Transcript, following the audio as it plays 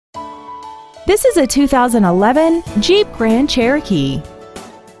This is a 2011 Jeep Grand Cherokee.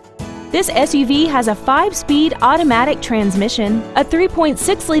 This SUV has a 5-speed automatic transmission, a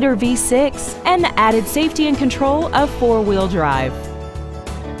 3.6-liter V6, and the added safety and control of 4-wheel drive.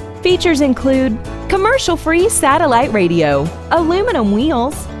 Features include commercial-free satellite radio, aluminum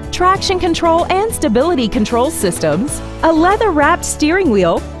wheels, traction control and stability control systems, a leather-wrapped steering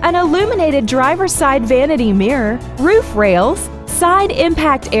wheel, an illuminated driver's side vanity mirror, roof rails, side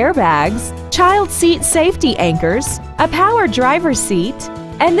impact airbags, child seat safety anchors, a power driver's seat,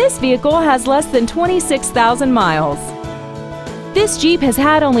 and this vehicle has less than 26,000 miles. This Jeep has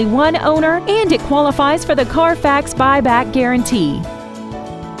had only one owner and it qualifies for the Carfax buyback guarantee.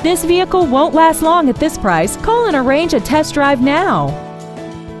 This vehicle won't last long at this price. Call and arrange a test drive now.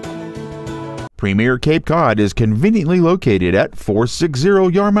 Premier Cape Cod is conveniently located at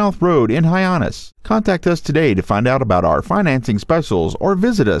 460 Yarmouth Road in Hyannis. Contact us today to find out about our financing specials or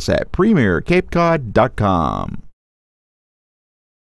visit us at premiercapecod.com.